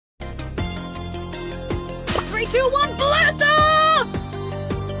2, 1, blast off!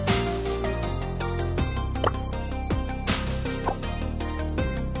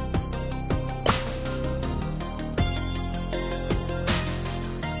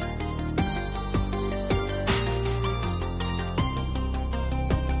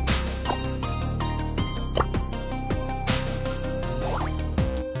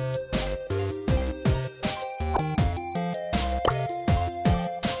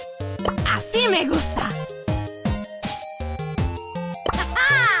 Así me gusta.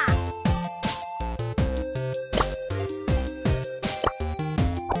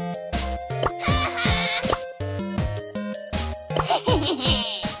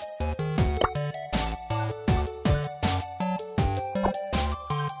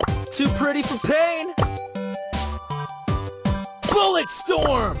 Too pretty for pain. Bullet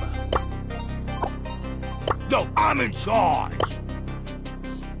storm. No, I'm in charge.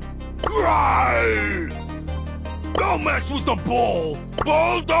 Right! Don't mess with the bull!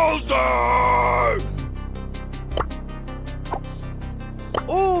 Bulldozer!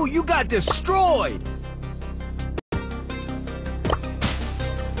 Ooh, you got destroyed!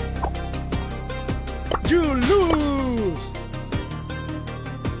 You lose!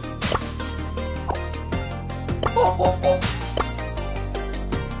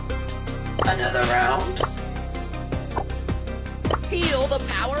 Another round. Feel the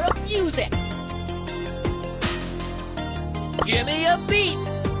power of music. Give me a beat.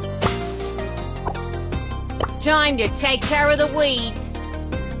 Time to take care of the weeds.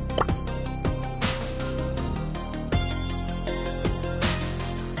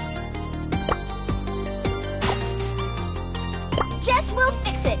 Jess will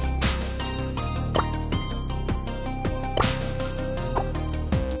fix it.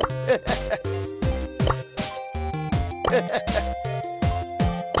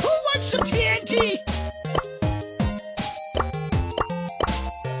 Who wants some TNT?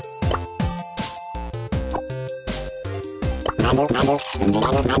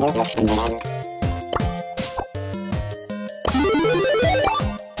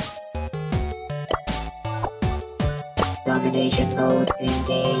 Domination mode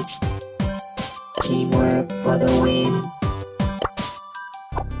engaged. Teamwork for the win.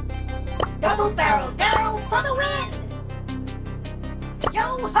 Double barrel Darrow for the win! Yo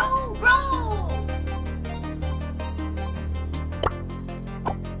ho roll!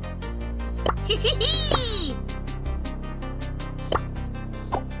 Hee hee hee!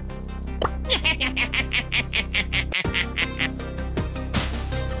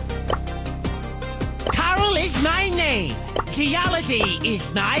 Carol is my name. Geology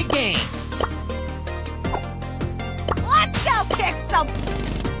is my game. Let's go kick some...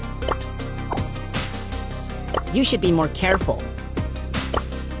 You should be more careful.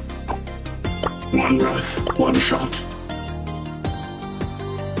 One breath, one shot.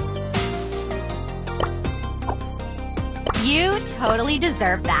 You totally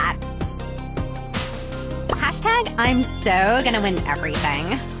deserve that. Hashtag I'm so gonna win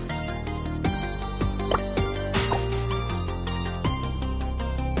everything.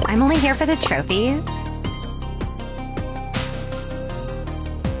 I'm only here for the trophies.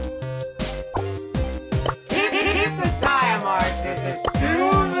 Keep the tire marks as a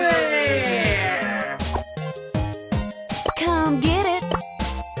souvenir! Come get it.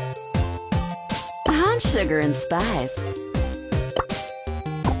 I'm sugar and spice.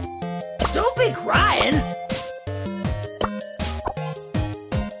 Don't be crying.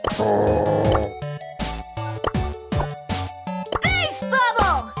 Face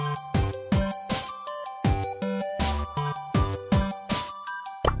bubble!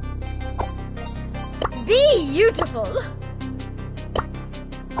 Beautiful.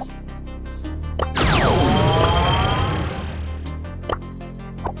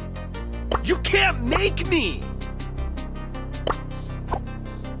 You can't make me!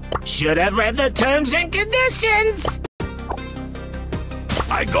 Should have read the terms and conditions.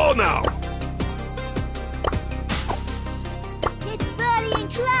 I go now! It's Buddy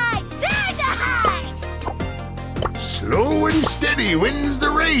and Clyde, time to hide! Slow and steady wins the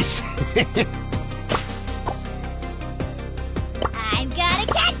race! I'm gonna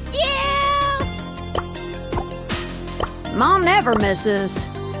catch you! Mom never misses.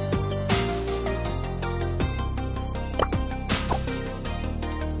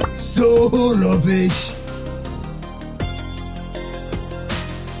 So rubbish.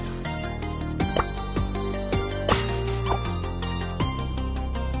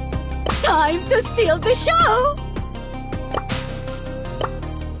 Time to steal the show.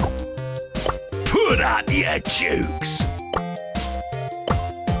 Put up your jukes!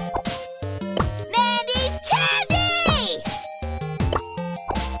 Mandy's candy!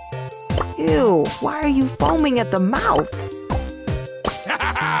 Why are you foaming at the mouth?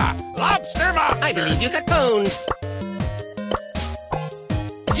 Lobster monster! I believe you got bones.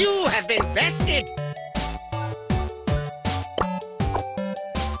 You have been bested.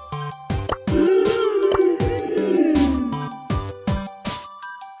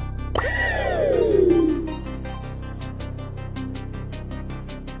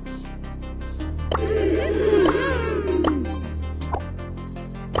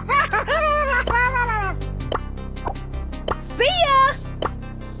 See ya!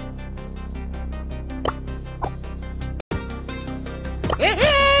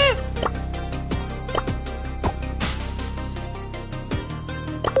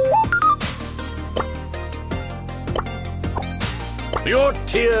 Your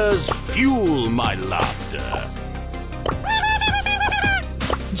tears fuel my laughter.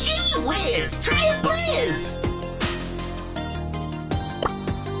 Gee whiz, try a blizz.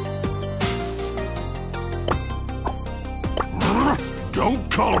 Don't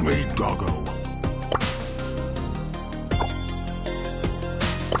call me doggo.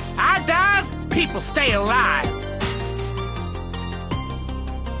 I dive, people stay alive.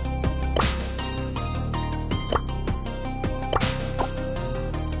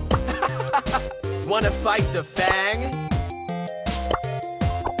 Wanna fight the Fang?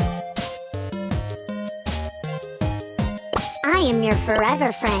 I am your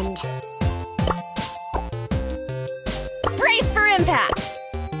forever friend. Brace for impact!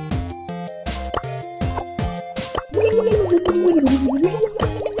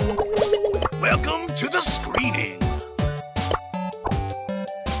 Welcome to the screening.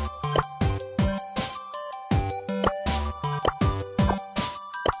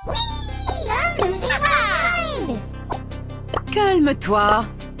 I'm losing my mind! Calme-toi.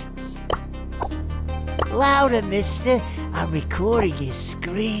 Louder, mister. I'm recording his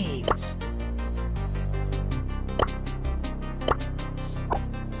screams.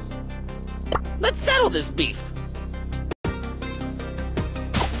 Let's settle this beef.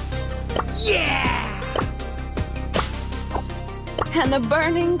 Yeah! And the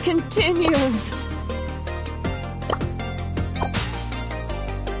burning continues.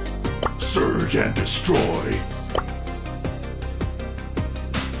 Surge and destroy.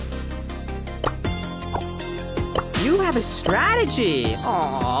 You have a strategy.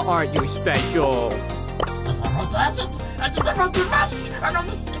 Aw, aren't you special?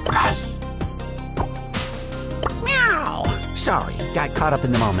 Meow! Sorry, got caught up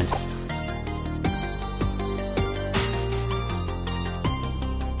in the moment.